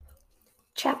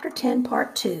Chapter 10,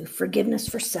 Part 2, Forgiveness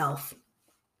for Self.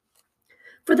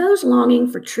 For those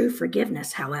longing for true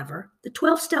forgiveness, however, the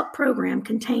 12-step program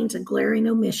contains a glaring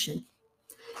omission.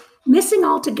 Missing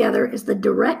altogether is the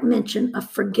direct mention of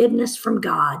forgiveness from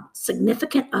God,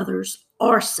 significant others,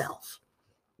 or self.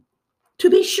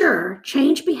 To be sure,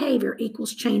 change behavior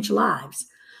equals change lives,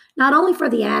 not only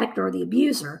for the addict or the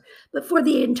abuser, but for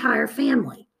the entire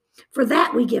family. For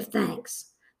that we give thanks.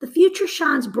 The future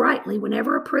shines brightly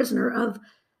whenever a prisoner of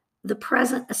the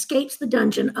present escapes the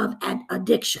dungeon of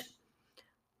addiction.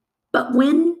 But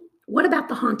what about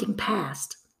the haunting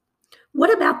past?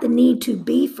 What about the need to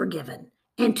be forgiven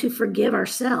and to forgive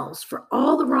ourselves for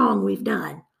all the wrong we've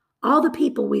done, all the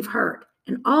people we've hurt,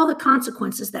 and all the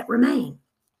consequences that remain?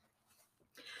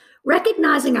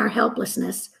 Recognizing our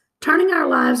helplessness, turning our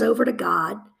lives over to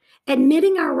God,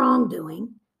 admitting our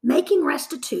wrongdoing, making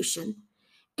restitution,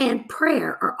 and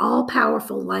prayer are all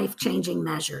powerful, life-changing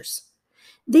measures.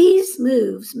 These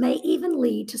moves may even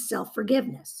lead to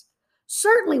self-forgiveness,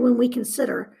 certainly when we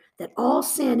consider that all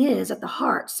sin is at the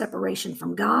heart separation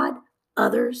from God,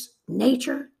 others,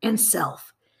 nature, and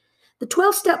self. The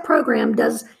 12-step program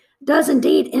does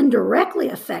indeed indirectly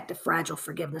affect a fragile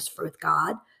forgiveness with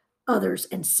God, others,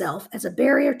 and self as a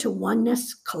barrier to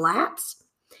oneness collapse.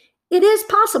 It is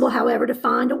possible, however, to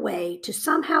find a way to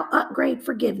somehow upgrade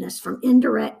forgiveness from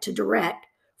indirect to direct,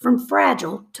 from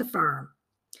fragile to firm.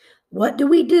 What do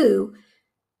we do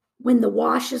when the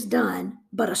wash is done,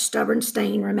 but a stubborn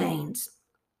stain remains?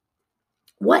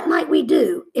 What might we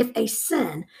do if a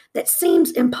sin that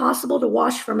seems impossible to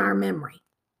wash from our memory?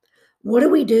 What do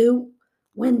we do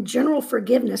when general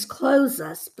forgiveness clothes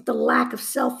us, but the lack of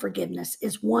self-forgiveness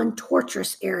is one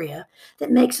torturous area that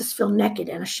makes us feel naked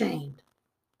and ashamed?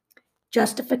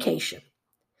 Justification.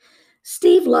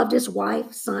 Steve loved his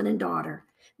wife, son, and daughter.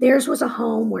 Theirs was a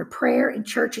home where prayer and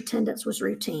church attendance was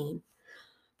routine.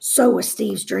 So was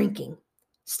Steve's drinking.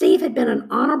 Steve had been an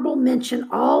honorable mention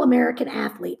All-American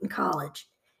athlete in college.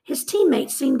 His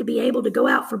teammates seemed to be able to go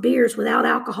out for beers without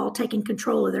alcohol taking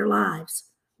control of their lives.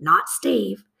 Not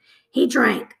Steve. He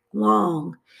drank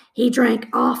long. He drank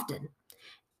often.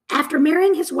 After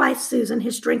marrying his wife, Susan,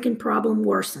 his drinking problem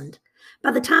worsened.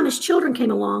 By the time his children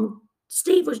came along,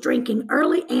 Steve was drinking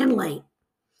early and late.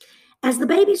 As the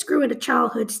babies grew into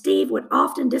childhood, Steve would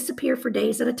often disappear for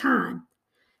days at a time.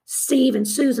 Steve and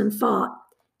Susan fought.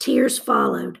 Tears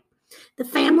followed. The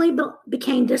family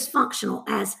became dysfunctional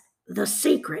as the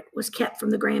secret was kept from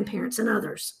the grandparents and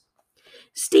others.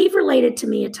 Steve related to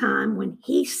me a time when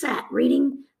he sat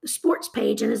reading the sports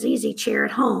page in his easy chair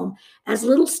at home as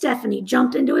little Stephanie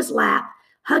jumped into his lap,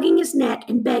 hugging his neck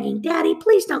and begging, "Daddy,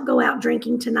 please don't go out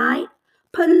drinking tonight.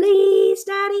 Please,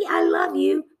 Daddy, I love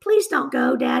you. Please don't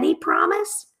go, Daddy,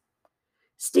 promise?"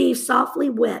 Steve softly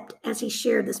wept as he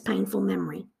shared this painful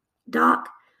memory. "Doc,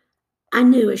 I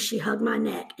knew as she hugged my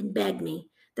neck and begged me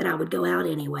that I would go out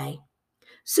anyway."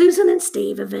 Susan and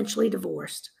Steve eventually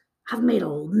divorced. "I've made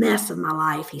a mess of my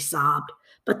life," he sobbed.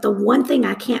 "But the one thing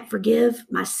I can't forgive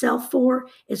myself for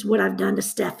is what I've done to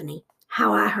Stephanie,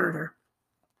 how I hurt her."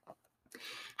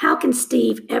 How can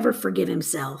Steve ever forgive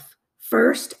himself?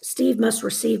 First, Steve must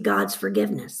receive God's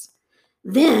forgiveness.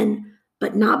 Then,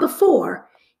 but not before,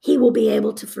 he will be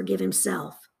able to forgive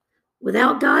himself.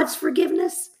 Without God's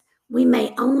forgiveness, we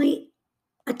may only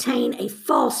attain a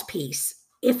false peace,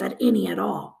 if at any at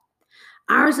all.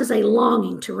 Ours is a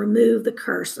longing to remove the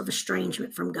curse of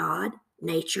estrangement from God,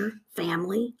 nature,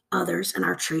 family, others, and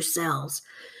our true selves,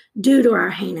 due to our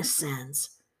heinous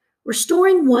sins.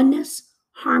 Restoring oneness,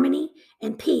 harmony,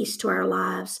 and peace to our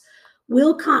lives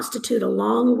will constitute a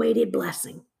long-awaited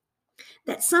blessing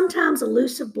that sometimes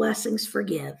elusive blessings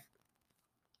forgive.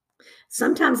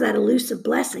 Sometimes that elusive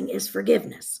blessing is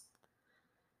forgiveness.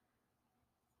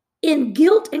 In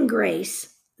guilt and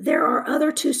grace, there are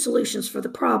other two solutions for the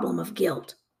problem of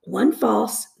guilt, one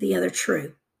false, the other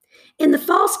true. In the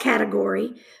false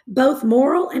category, both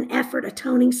moral and effort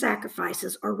atoning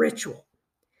sacrifices are ritual.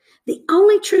 The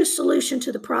only true solution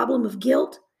to the problem of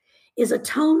guilt is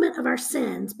atonement of our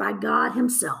sins by God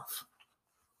Himself.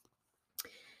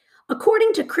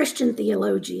 According to Christian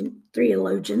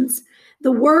theologians,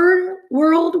 the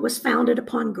world was founded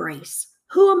upon grace.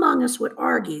 Who among us would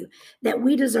argue that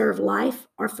we deserve life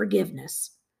or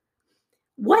forgiveness?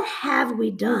 What have we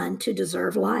done to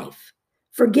deserve life?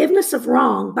 Forgiveness of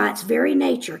wrong by its very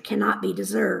nature cannot be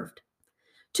deserved.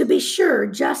 To be sure,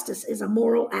 justice is a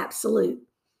moral absolute.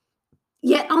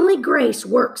 Yet only grace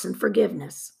works in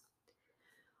forgiveness.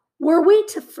 Were we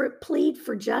to plead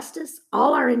for justice,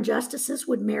 all our injustices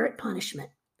would merit punishment.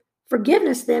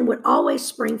 Forgiveness then would always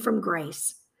spring from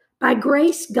grace. By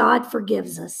grace, God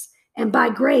forgives us. And by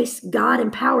grace, God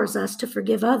empowers us to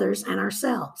forgive others and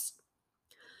ourselves.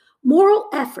 Moral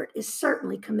effort is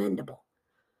certainly commendable.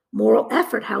 Moral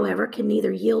effort, however, can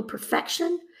neither yield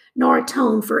perfection nor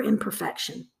atone for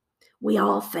imperfection. We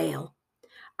all fail.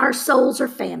 Our souls are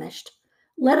famished.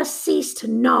 Let us cease to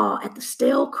gnaw at the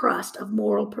stale crust of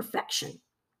moral perfection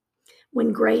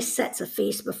when grace sets a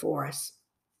feast before us.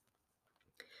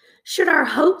 Should our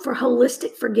hope for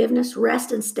holistic forgiveness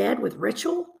rest instead with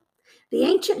ritual? The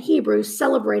ancient Hebrews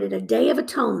celebrated a day of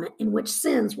atonement in which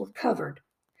sins were covered.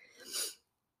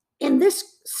 In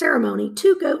this ceremony,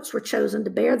 2 goats were chosen to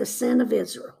bear the sin of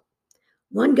Israel.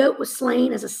 One goat was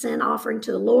slain as a sin offering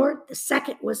to the Lord. The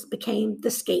second became the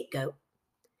scapegoat.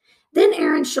 Then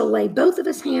Aaron shall lay both of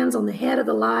his hands on the head of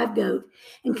the live goat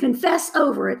and confess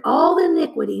over it all the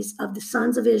iniquities of the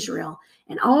sons of Israel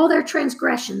and all their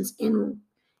transgressions in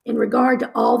regard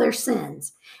to all their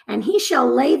sins. And he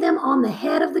shall lay them on the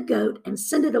head of the goat and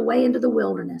send it away into the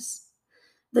wilderness.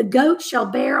 The goat shall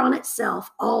bear on itself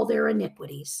all their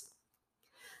iniquities.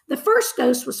 The first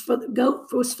goat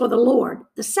was for the Lord.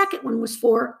 The second one was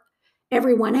for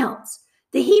everyone else.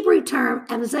 The Hebrew term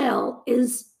amends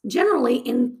is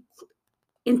generally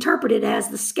interpreted as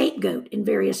the scapegoat in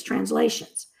various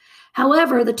translations.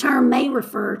 However, the term may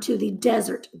refer to the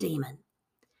desert demon.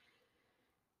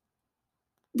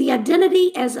 The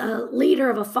identity as a leader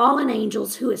of a fallen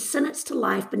angels who is sentenced to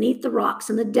life beneath the rocks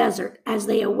in the desert as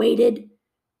they awaited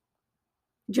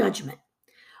judgment.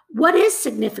 What is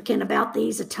significant about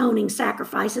these atoning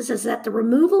sacrifices is that the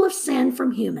removal of sin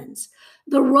from humans,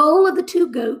 the role of the 2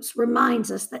 goats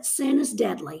reminds us that sin is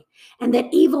deadly and that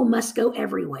evil must go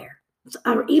everywhere,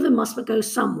 or even must go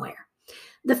somewhere.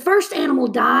 The first animal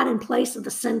died in place of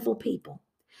the sinful people.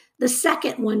 The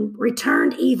second one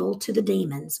returned evil to the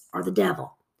demons, or the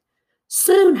devil.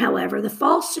 Soon, however, the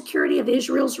false security of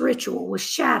Israel's ritual was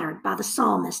shattered by the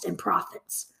psalmist and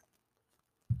prophets.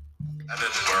 And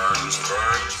it burns.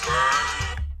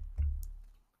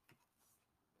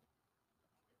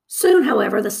 Soon,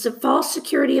 however, the false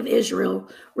security of Israel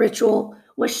ritual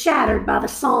was shattered by the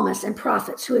psalmists and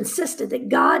prophets who insisted that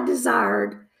God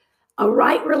desired a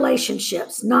right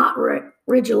relationships, not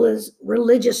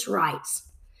religious rites.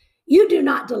 You do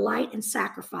not delight in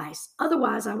sacrifice,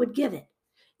 otherwise I would give it.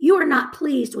 You are not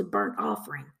pleased with burnt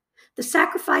offering. The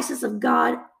sacrifices of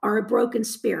God are a broken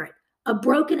spirit, a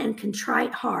broken and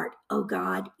contrite heart, O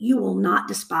God, you will not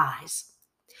despise.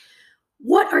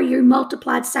 What are your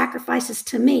multiplied sacrifices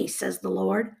to me, says the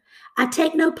Lord? I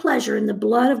take no pleasure in the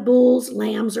blood of bulls,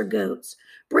 lambs, or goats.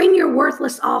 Bring your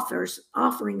worthless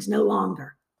offerings no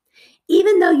longer.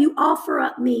 Even though you offer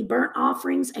up me burnt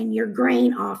offerings and your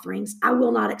grain offerings, I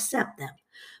will not accept them.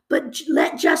 But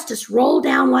let justice roll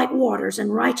down like waters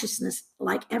and righteousness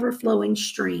like ever-flowing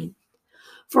stream.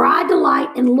 For I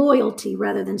delight in loyalty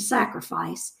rather than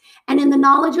sacrifice, and in the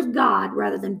knowledge of God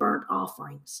rather than burnt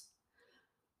offerings.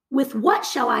 With what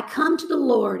shall I come to the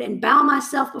Lord and bow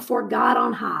myself before God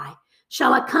on high?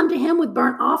 Shall I come to him with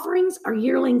burnt offerings or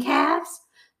yearling calves?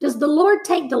 Does the Lord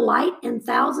take delight in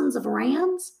thousands of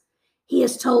rams? He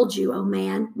has told you, O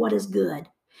man, what is good.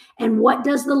 And what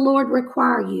does the Lord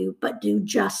require you but do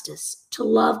justice, to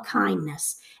love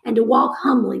kindness, and to walk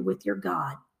humbly with your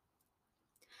God?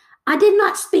 I did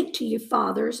not speak to your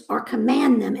fathers or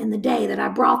command them in the day that I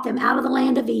brought them out of the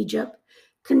land of Egypt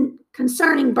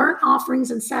concerning burnt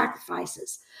offerings and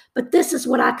sacrifices. But this is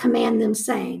what I command them,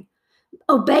 saying,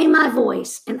 obey my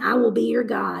voice, and I will be your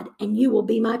God, and you will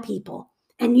be my people,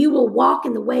 and you will walk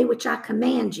in the way which I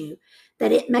command you,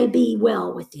 that it may be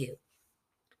well with you.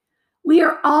 We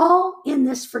are all in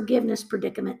this forgiveness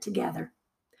predicament together.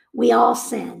 We all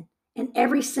sin, and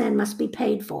every sin must be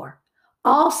paid for.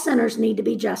 All sinners need to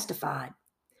be justified.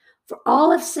 For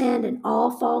all have sinned and all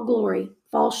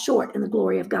fall short in the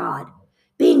glory of God.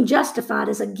 Being justified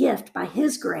is a gift by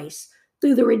his grace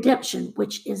through the redemption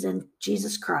which is in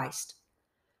Jesus Christ.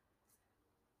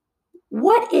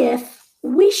 What if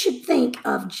we should think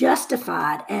of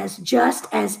justified as just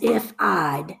as if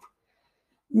I'd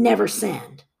never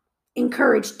sinned?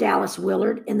 Encouraged Dallas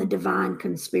Willard in The Divine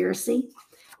Conspiracy.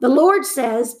 The Lord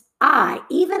says, I,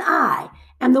 even I,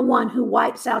 am the one who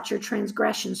wipes out your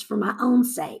transgressions for my own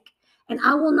sake, and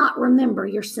I will not remember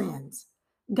your sins.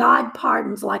 God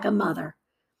pardons like a mother,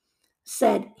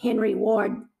 said Henry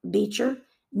Ward Beecher,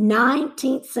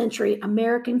 19th century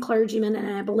American clergyman and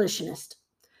abolitionist.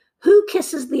 Who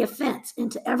kisses the offense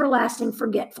into everlasting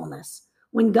forgetfulness?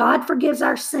 When God forgives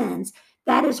our sins,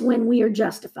 that is when we are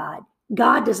justified.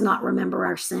 God does not remember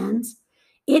our sins.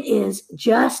 It is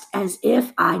just as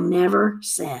if I never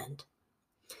sinned.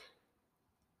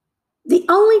 The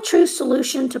only true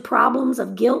solution to problems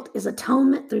of guilt is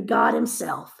atonement through God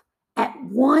himself. at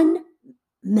one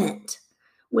ment.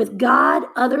 With God,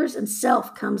 others, and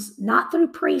self comes not through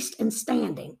priest and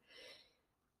standing,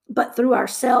 but through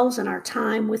ourselves and our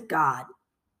time with God.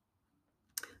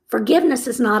 Forgiveness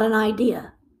is not an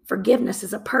idea. Forgiveness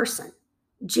is a person.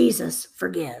 Jesus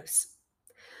forgives.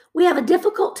 We have a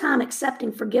difficult time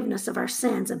accepting forgiveness of our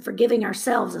sins and forgiving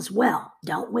ourselves as well,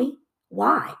 don't we?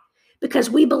 Why? Because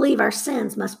we believe our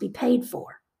sins must be paid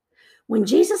for. When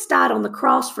Jesus died on the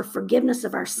cross for forgiveness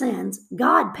of our sins,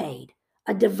 God paid,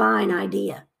 a divine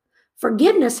idea.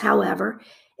 Forgiveness, however,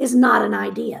 is not an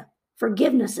idea.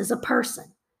 Forgiveness is a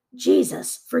person.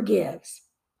 Jesus forgives.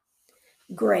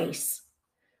 Grace.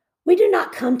 We do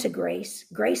not come to grace.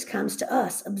 Grace comes to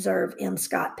us, observed M.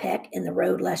 Scott Peck in The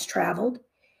Road Less Traveled.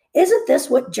 Isn't this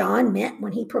what John meant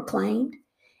when he proclaimed,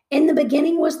 "In the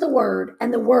beginning was the Word,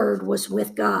 and the Word was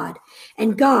with God,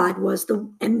 and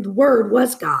the Word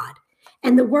was God,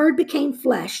 and the Word became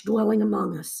flesh, dwelling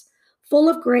among us, full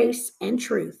of grace and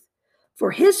truth.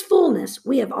 For his fullness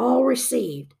we have all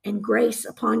received, and grace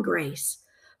upon grace.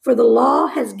 For the law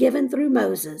has given through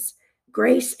Moses,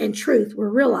 grace and truth were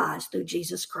realized through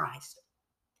Jesus Christ."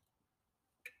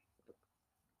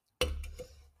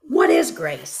 What is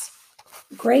grace?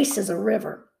 Grace is a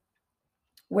river.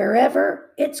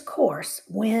 Wherever its course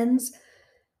winds,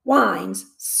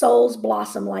 souls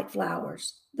blossom like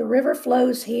flowers. The river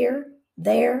flows here,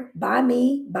 there, by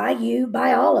me, by you,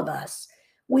 by all of us.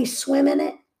 We swim in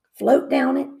it, float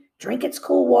down it, drink its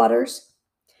cool waters.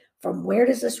 From where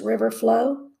does this river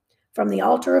flow? From the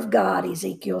altar of God,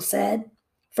 Ezekiel said.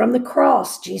 From the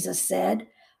cross, Jesus said,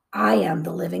 "I am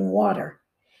the living water."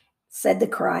 Said the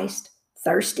Christ,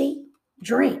 "Thirsty?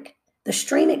 Drink. The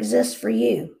stream exists for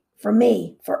you, for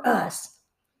me, for us.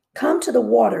 Come to the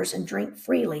waters and drink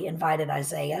freely," invited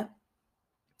Isaiah.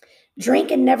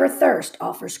 "Drink and never thirst,"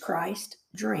 offers Christ.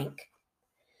 Drink.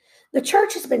 The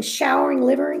church has been showering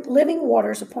living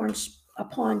waters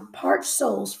upon parched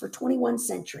souls for 21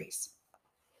 centuries.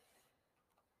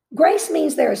 Grace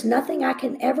means there is nothing I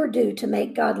can ever do to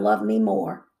make God love me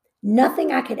more,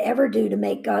 nothing I could ever do to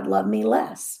make God love me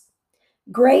less.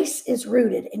 Grace is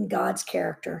rooted in God's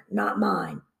character, not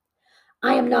mine.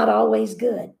 I am not always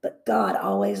good, but God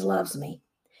always loves me.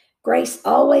 Grace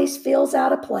always fills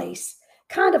out a place,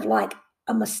 kind of like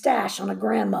a mustache on a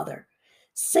grandmother,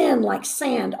 sin like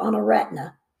sand on a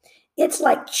retina. It's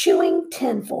like chewing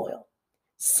tinfoil.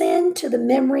 Sin to the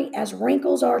memory as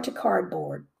wrinkles are to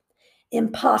cardboard,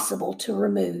 impossible to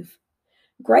remove.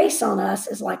 Grace on us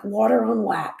is like water on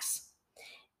wax.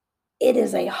 It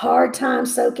is a hard time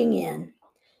soaking in.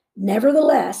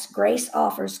 Nevertheless, grace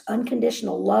offers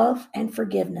unconditional love and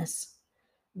forgiveness.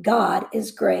 God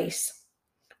is grace.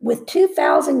 With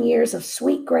 2,000 years of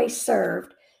sweet grace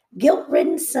served,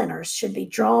 guilt-ridden sinners should be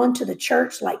drawn to the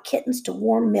church like kittens to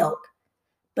warm milk.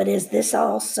 But is this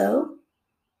all so?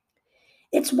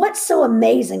 It's what's so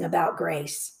amazing about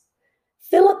grace.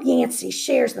 Philip Yancey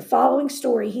shares the following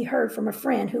story he heard from a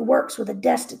friend who works with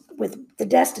the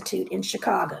destitute in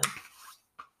Chicago.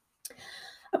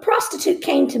 "A prostitute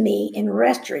came to me in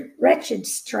wretched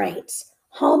straits,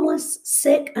 homeless,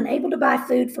 sick, unable to buy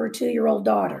food for her 2-year-old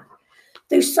daughter.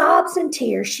 Through sobs and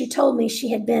tears, she told me she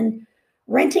had been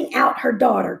renting out her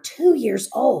daughter, 2 years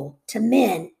old, to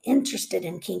men interested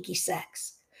in kinky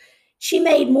sex. She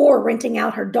made more renting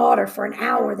out her daughter for an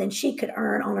hour than she could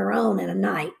earn on her own in a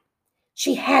night.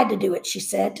 She had to do it," she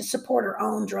said, "to support her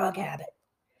own drug habit."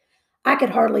 I could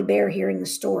hardly bear hearing the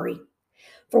story.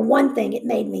 For one thing, it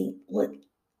made me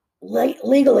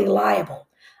legally liable.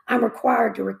 I'm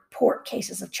required to report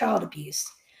cases of child abuse.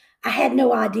 I had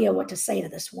no idea what to say to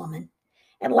this woman.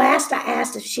 At last, I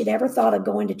asked if she'd ever thought of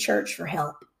going to church for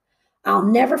help. I'll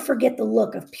never forget the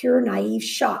look of pure, naive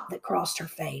shock that crossed her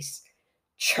face.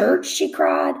 "Church?" she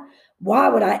cried. "Why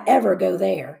would I ever go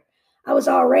there? I was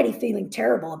already feeling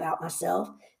terrible about myself.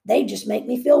 They'd just make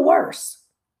me feel worse."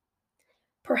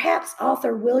 Perhaps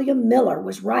author William Miller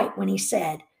was right when he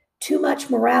said, "Too much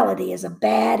morality is as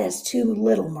bad as too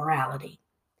little morality."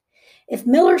 If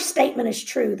Miller's statement is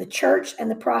true, the church and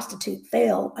the prostitute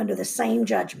fall under the same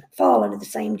judgment.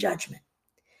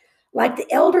 Like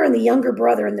the elder and the younger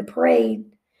brother in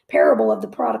the parable of the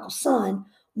prodigal son,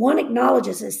 one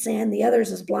acknowledges his sin, the other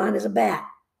is as blind as a bat.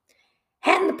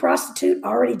 Hadn't the prostitute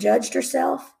already judged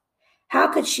herself? How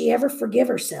could she ever forgive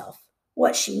herself?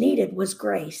 What she needed was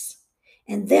grace.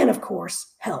 And then, of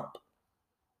course, help.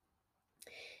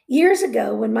 Years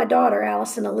ago, when my daughter,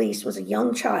 Allison Elise, was a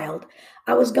young child,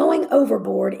 I was going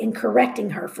overboard in correcting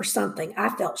her for something I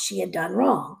felt she had done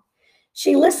wrong.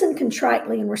 She listened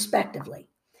contritely and respectfully.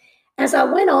 As I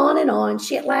went on and on,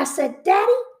 she at last said,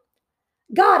 "Daddy,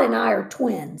 God and I are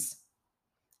twins."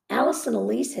 Allison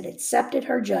Elise had accepted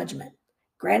her judgment,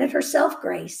 granted herself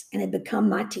grace, and had become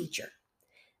my teacher.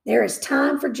 There is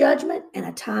time for judgment and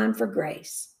a time for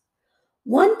grace.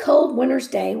 One cold winter's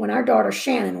day when our daughter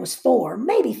Shannon was 4,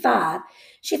 maybe 5,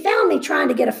 she found me trying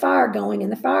to get a fire going in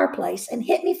the fireplace and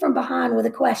hit me from behind with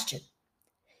a question.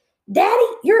 Daddy,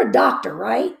 you're a doctor,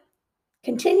 right?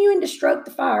 Continuing to stroke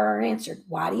the fire, I answered,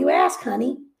 Why do you ask,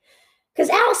 honey? Because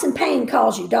Allison Payne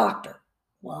calls you doctor.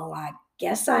 Well, I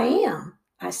guess I am,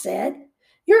 I said.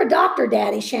 You're a doctor,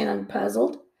 Daddy, Shannon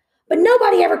puzzled. But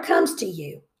nobody ever comes to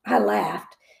you. I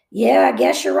laughed. Yeah, I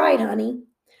guess you're right, honey.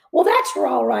 Well, that's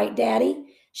all right, Daddy,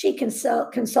 she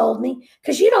consoled me,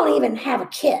 because you don't even have a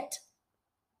kit.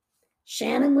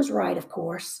 Shannon was right, of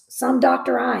course. Some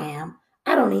doctor I am.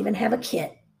 I don't even have a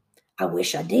kit. I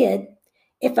wish I did.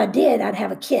 If I did, I'd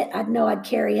have a kit I'd know I'd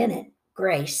carry in it.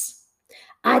 Grace.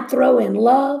 I'd throw in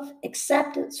love,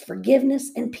 acceptance,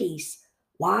 forgiveness, and peace.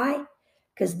 Why?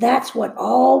 Because that's what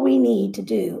all we need to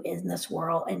do in this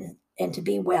world and to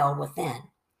be well within.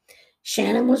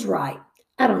 Shannon was right.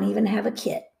 I don't even have a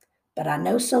kit, but I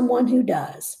know someone who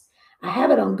does. I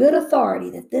have it on good authority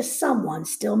that this someone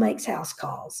still makes house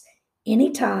calls,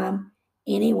 anytime,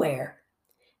 anywhere.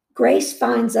 Grace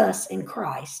finds us in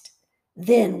Christ.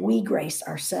 Then we grace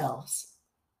ourselves.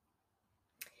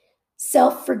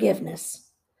 Self-forgiveness.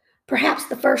 Perhaps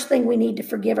the first thing we need to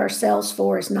forgive ourselves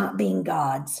for is not being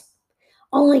gods.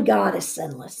 Only God is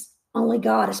sinless. Only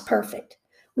God is perfect.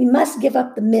 We must give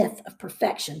up the myth of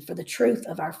perfection for the truth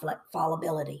of our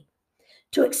fallibility.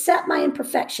 To accept my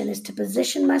imperfection is to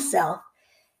position myself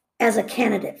as a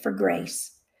candidate for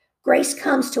grace. Grace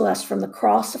comes to us from the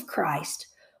cross of Christ,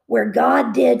 where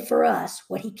God did for us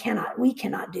what we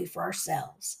cannot do for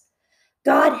ourselves.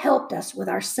 God helped us with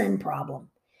our sin problem.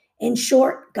 In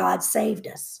short, God saved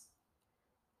us.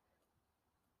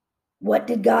 What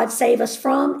did God save us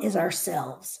from is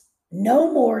ourselves.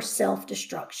 No more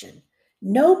self-destruction.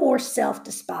 No more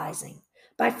self-despising.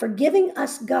 By forgiving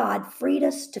us, God freed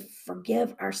us to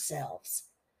forgive ourselves.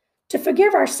 To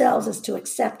forgive ourselves is to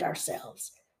accept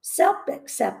ourselves.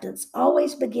 Self-acceptance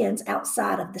always begins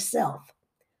outside of the self.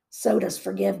 So does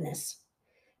forgiveness.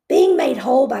 Being made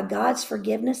whole by God's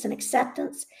forgiveness and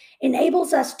acceptance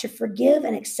enables us to forgive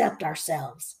and accept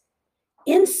ourselves.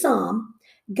 In sum,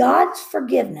 God's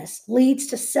forgiveness leads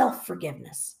to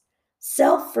self-forgiveness.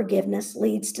 Self-forgiveness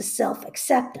leads to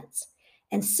self-acceptance,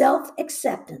 and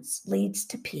self-acceptance leads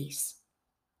to peace.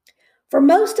 For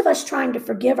most of us trying to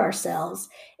forgive ourselves,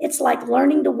 it's like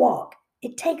learning to walk.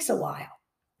 It takes a while.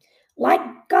 Like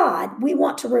God, we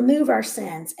want to remove our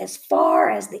sins as far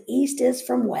as the east is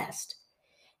from west.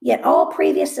 Yet all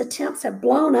previous attempts have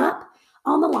blown up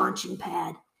on the launching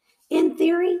pad. In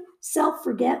theory,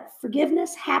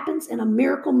 self-forgiveness happens in a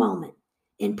miracle moment.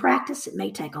 In practice, it may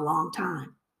take a long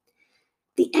time.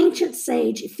 The ancient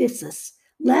sage Ephesus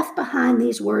left behind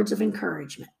these words of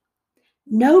encouragement.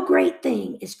 No great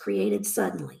thing is created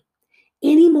suddenly,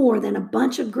 any more than a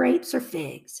bunch of grapes or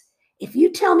figs. If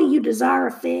you tell me you desire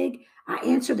a fig, I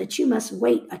answer that you must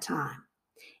wait a time.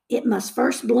 It must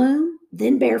first bloom,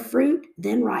 then bear fruit,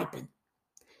 then ripen.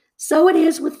 So it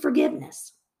is with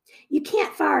forgiveness. You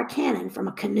can't fire a cannon from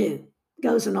a canoe,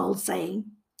 goes an old saying.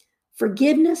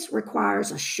 Forgiveness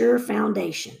requires a sure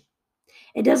foundation.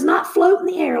 It does not float in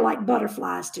the air like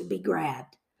butterflies to be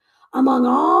grabbed. Among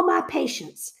all my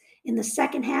patients in the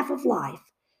second half of life,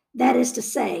 that is to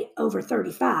say, over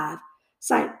 35,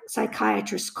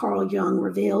 psychiatrist Carl Jung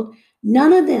revealed,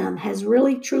 none of them has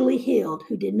really truly healed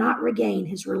who did not regain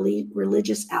his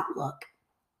religious outlook.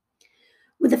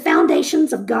 With the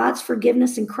foundations of God's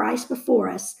forgiveness in Christ before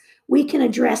us, we can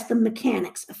address the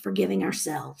mechanics of forgiving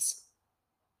ourselves.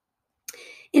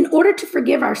 In order to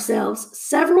forgive ourselves,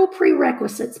 several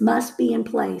prerequisites must be in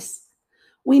place.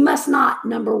 We must not,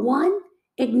 number one,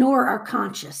 ignore our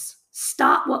conscience.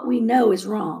 Stop what we know is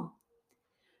wrong.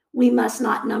 We must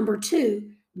not, number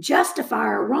two, justify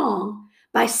our wrong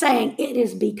by saying it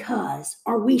is because,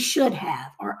 or we should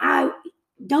have, or I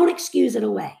don't excuse it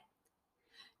away.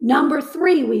 Number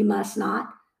three, we must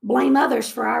not blame others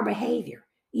for our behavior.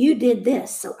 You did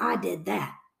this, so I did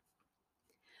that.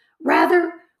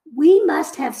 Rather, we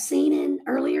must have seen in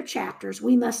earlier chapters,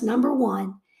 we must, number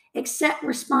one, accept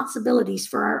responsibilities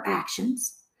for our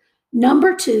actions.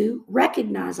 Number two,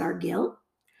 recognize our guilt.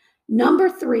 Number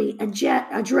three,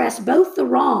 address both the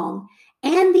wrong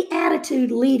and the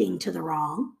attitude leading to the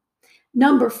wrong.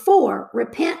 Number four,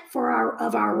 repent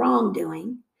of our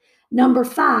wrongdoing. Number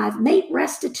five, make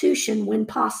restitution when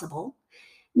possible.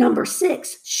 Number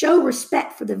six, show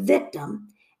respect for the victim.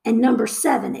 And number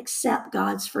seven, accept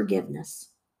God's forgiveness.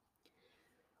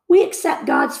 We accept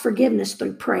God's forgiveness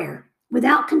through prayer.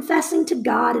 Without confessing to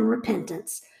God in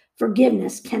repentance,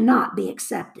 forgiveness cannot be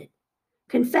accepted.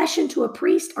 Confession to a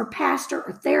priest or pastor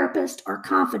or therapist or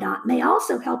confidant may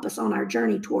also help us on our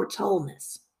journey towards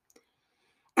wholeness.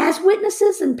 As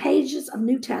witnesses in pages of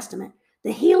New Testament,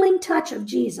 the healing touch of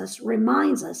Jesus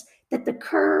reminds us that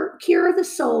the cure of the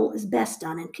soul is best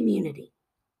done in community.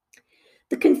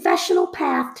 The confessional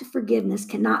path to forgiveness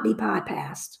cannot be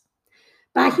bypassed.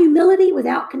 By humility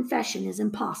without confession is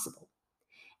impossible.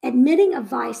 Admitting a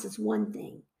vice is one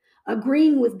thing.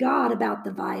 Agreeing with God about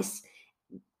the vice,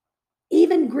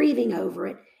 even grieving over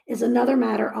it, is another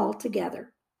matter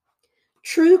altogether.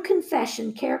 True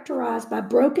confession, characterized by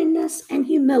brokenness and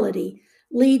humility,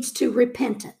 leads to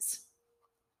repentance.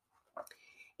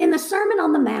 In the Sermon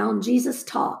on the Mount, Jesus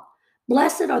taught,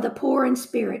 "Blessed are the poor in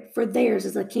spirit, for theirs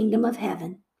is the kingdom of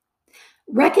heaven."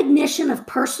 Recognition of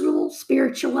personal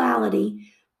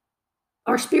spirituality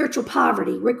or spiritual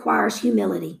poverty requires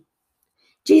humility.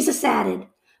 Jesus added,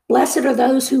 "Blessed are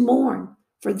those who mourn,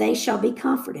 for they shall be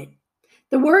comforted."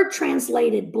 The word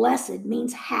translated blessed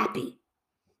means happy.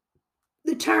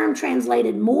 The term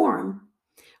translated mourn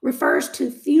refers to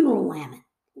funeral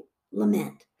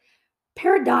lament.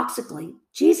 Paradoxically,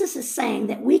 Jesus is saying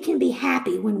that we can be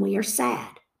happy when we are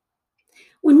sad.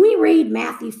 When we read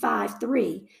Matthew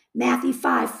 5:3, Matthew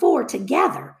 5:4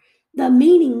 together, the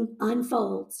meaning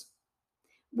unfolds.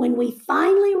 When we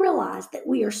finally realize that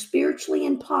we are spiritually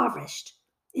impoverished,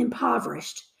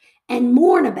 and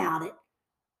mourn about it,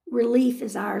 relief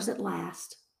is ours at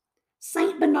last.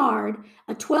 Saint Bernard,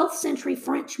 a 12th century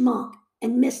French monk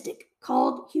and mystic,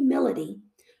 called humility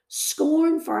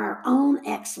scorn for our own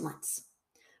excellence.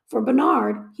 For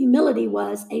Bernard, humility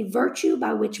was a virtue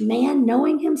by which man,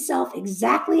 knowing himself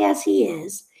exactly as he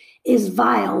is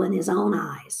vile in his own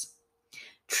eyes.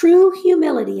 True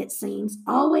humility, it seems,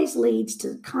 always leads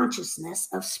to consciousness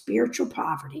of spiritual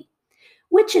poverty,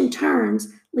 which in turn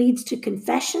leads to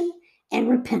confession and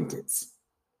repentance.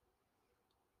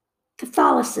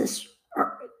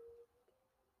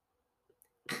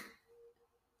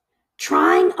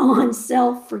 Trying on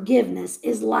self-forgiveness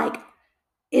is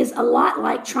a lot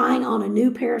like trying on a new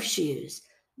pair of shoes.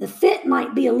 The fit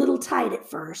might be a little tight at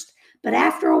first, but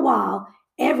after a while,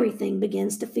 everything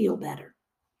begins to feel better.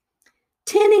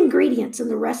 10 ingredients in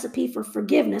the recipe for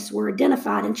forgiveness were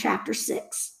identified in chapter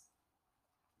 6.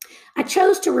 I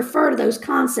chose to refer to those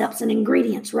concepts and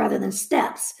ingredients rather than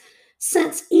steps,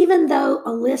 since even though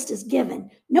a list is given,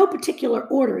 no particular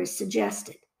order is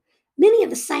suggested. Many of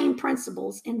the same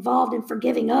principles involved in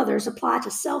forgiving others apply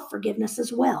to self-forgiveness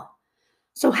as well.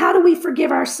 So how do we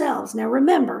forgive ourselves? Now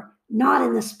remember, not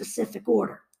in the specific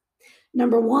order.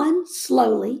 Number 1,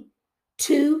 slowly.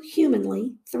 2,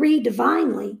 humanly. 3,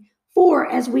 divinely. 4,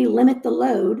 as we limit the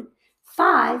load.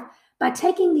 5, by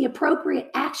taking the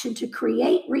appropriate action to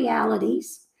create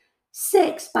realities.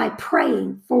 6, by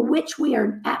praying, for which we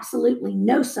are absolutely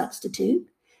no substitute.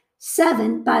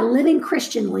 7, by living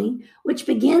Christianly, which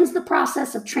begins the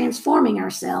process of transforming our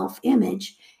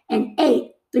self-image. And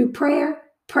 8, through prayer,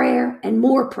 and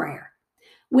more prayer.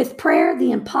 With prayer,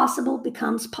 the impossible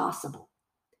becomes possible.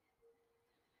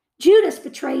 Judas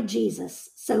betrayed Jesus,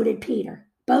 so did Peter.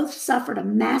 Both suffered a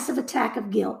massive attack of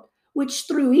guilt, which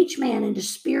threw each man into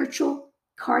spiritual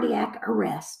cardiac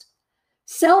arrest.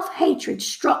 Self-hatred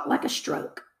struck like a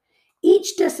stroke.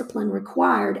 Each discipline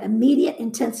required immediate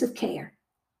intensive care.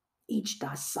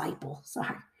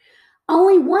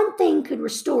 Only one thing could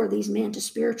restore these men to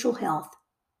spiritual health: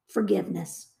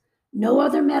 forgiveness. No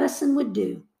other medicine would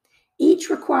do. Each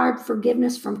required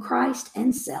forgiveness from Christ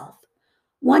and self.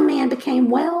 One man became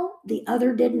well, the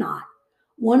other did not.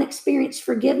 One experienced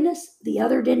forgiveness, the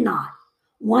other did not.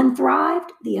 One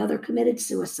thrived, the other committed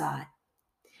suicide.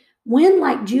 When,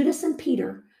 like Judas and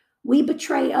Peter, we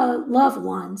betray loved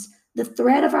ones, the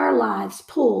thread of our lives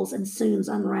pulls and soon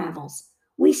unravels.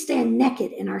 We stand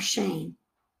naked in our shame.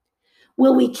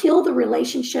 Will we kill the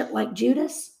relationship like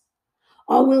Judas?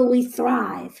 Or will we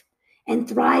thrive, and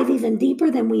thrive even deeper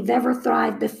than we've ever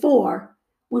thrived before,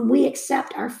 when we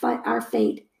accept our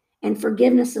fate and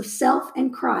forgiveness of self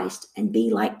and Christ and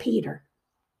be like Peter,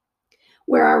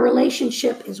 where our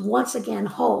relationship is once again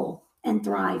whole and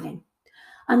thriving?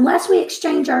 Unless we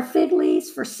exchange our fig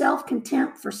leaves for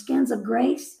self-contempt for skins of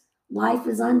grace, life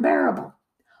is unbearable.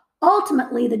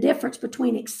 Ultimately, the difference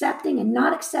between accepting and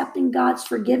not accepting God's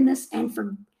forgiveness and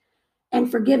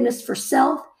forgiveness for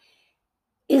self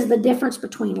is the difference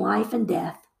between life and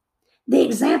death. The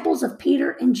examples of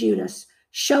Peter and Judas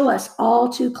show us all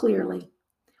too clearly.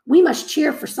 We must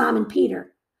cheer for Simon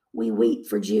Peter. We weep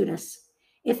for Judas.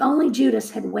 If only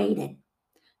Judas had waited,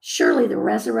 surely the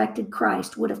resurrected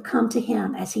Christ would have come to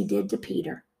him as he did to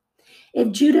Peter.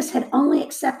 If Judas had only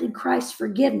accepted Christ's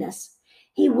forgiveness,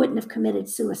 he wouldn't have committed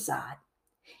suicide.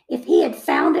 If he had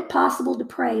found it possible to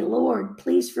pray, Lord,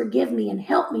 please forgive me and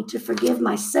help me to forgive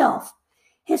myself,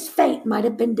 his fate might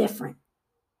have been different.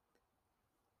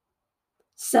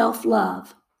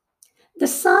 Self-love. The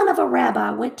son of a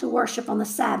rabbi went to worship on the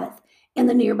Sabbath in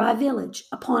the nearby village.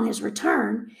 Upon his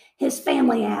return, his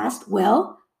family asked,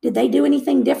 well, did they do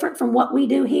anything different from what we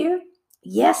do here?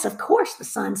 Yes, of course, the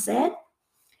son said.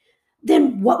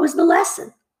 Then what was the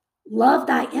lesson? Love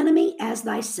thy enemy as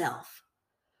thyself.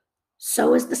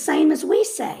 So is the same as we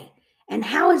say. And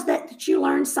how is that you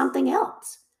learned something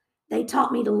else? They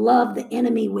taught me to love the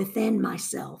enemy within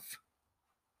myself.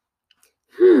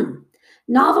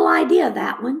 Novel idea,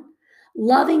 that one.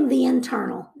 Loving the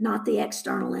internal, not the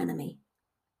external enemy.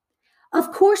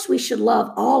 Of course, we should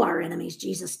love all our enemies,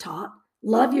 Jesus taught.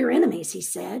 Love your enemies, he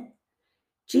said.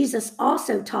 Jesus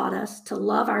also taught us to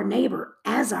love our neighbor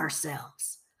as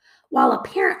ourselves, while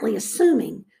apparently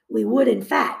assuming we would, in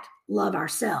fact, love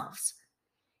ourselves.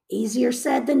 Easier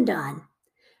said than done.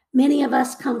 Many of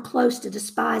us come close to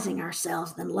despising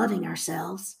ourselves than loving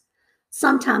ourselves.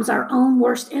 Sometimes our own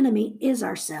worst enemy is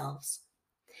ourselves.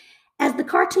 As the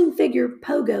cartoon figure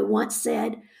Pogo once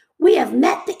said, we have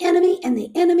met the enemy and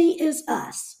the enemy is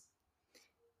us.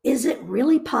 Is it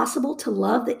really possible to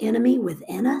love the enemy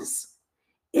within us?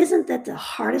 Isn't that the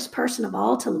hardest person of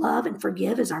all to love and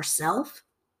forgive is ourself?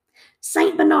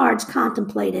 St. Bernard's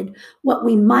contemplated what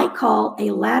we might call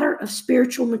a ladder of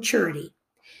spiritual maturity.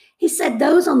 He said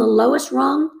those on the lowest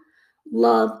rung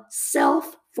love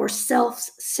self for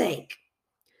self's sake.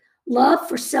 Love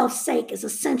for self's sake is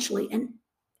essentially an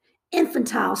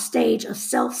infantile stage of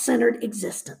self-centered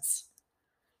existence.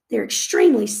 They're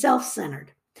extremely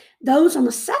self-centered. Those on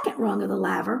the second rung of the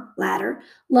ladder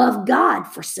love God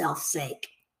for self's sake.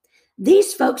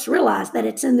 These folks realize that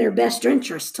it's in their best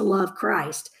interest to love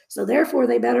Christ, so therefore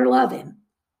they better love him.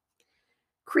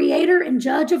 Creator and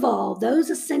judge of all, those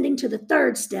ascending to the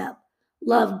third step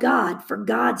love God for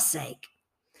God's sake.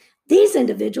 These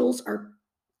individuals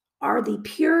are the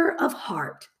pure of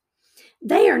heart.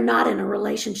 They are not in a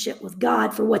relationship with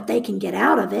God for what they can get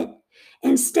out of it.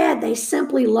 Instead, they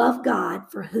simply love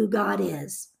God for who God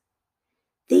is.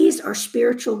 These are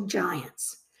spiritual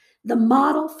giants, the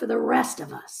model for the rest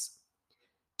of us.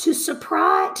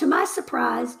 To my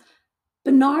surprise,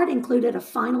 Bernard included a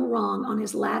final rung on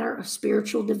his ladder of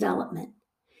spiritual development.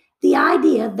 The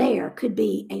idea there could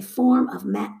be a form of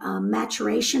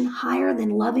maturation higher than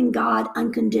loving God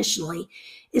unconditionally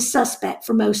is suspect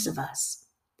for most of us.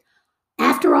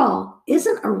 After all,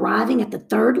 isn't arriving at the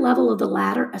third level of the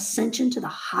ladder ascension to the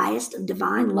highest of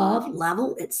divine love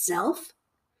level itself?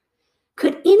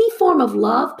 Could any form of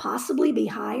love possibly be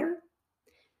higher?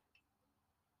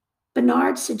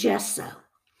 Bernard suggests so.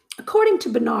 According to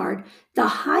Bernard, the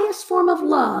highest form of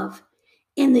love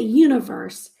in the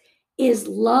universe is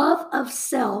love of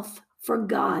self for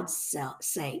God's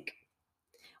sake.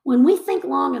 When we think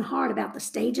long and hard about the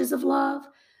stages of love,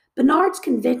 Bernard's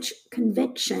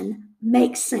conviction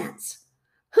makes sense.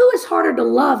 Who is harder to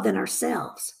love than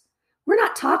ourselves? We're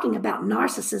not talking about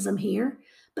narcissism here,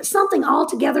 but something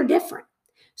altogether different.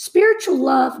 Spiritual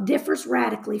love differs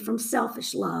radically from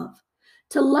selfish love.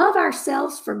 To love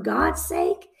ourselves for God's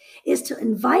sake is to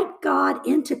invite God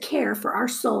into care for our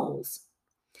souls.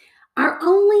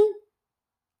 Only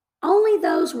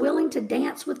those willing to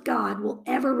dance with God will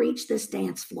ever reach this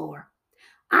dance floor.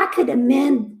 I could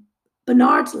amend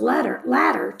Bernard's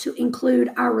ladder to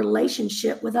include our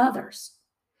relationship with others.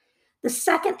 The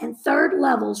second and third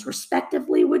levels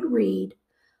respectively would read,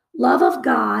 love of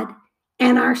God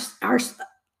and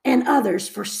and others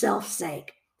for self's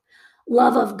sake.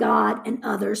 Love of God and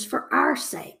others for our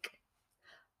sake.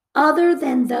 Other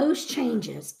than those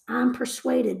changes, I'm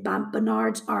persuaded by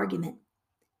Bernard's argument.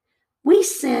 We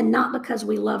sin not because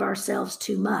we love ourselves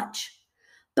too much,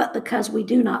 but because we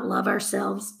do not love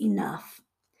ourselves enough.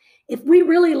 If we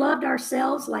really loved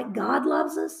ourselves like God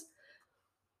loves us,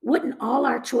 wouldn't all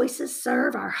our choices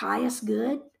serve our highest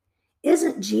good?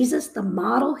 Isn't Jesus the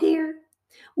model here?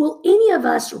 Will any of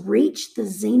us reach the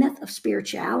zenith of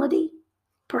spirituality?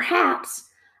 Perhaps.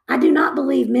 I do not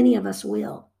believe many of us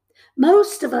will.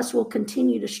 Most of us will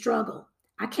continue to struggle.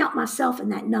 I count myself in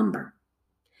that number.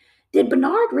 Did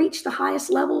Bernard reach the highest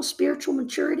level of spiritual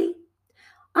maturity?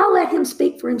 I'll let him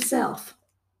speak for himself.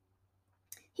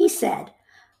 He said,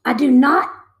 I do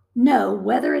not know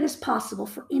whether it is possible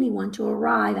for anyone to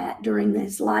arrive at during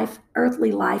his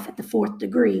earthly life at the fourth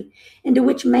degree, into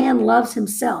which man loves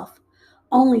himself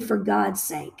only for God's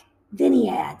sake. Then he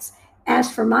adds,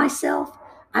 as for myself,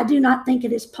 I do not think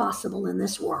it is possible in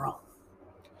this world.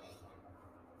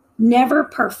 Never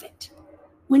perfect.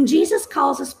 When Jesus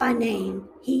calls us by name,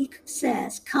 he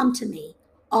says, "Come to me,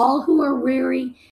 all who are weary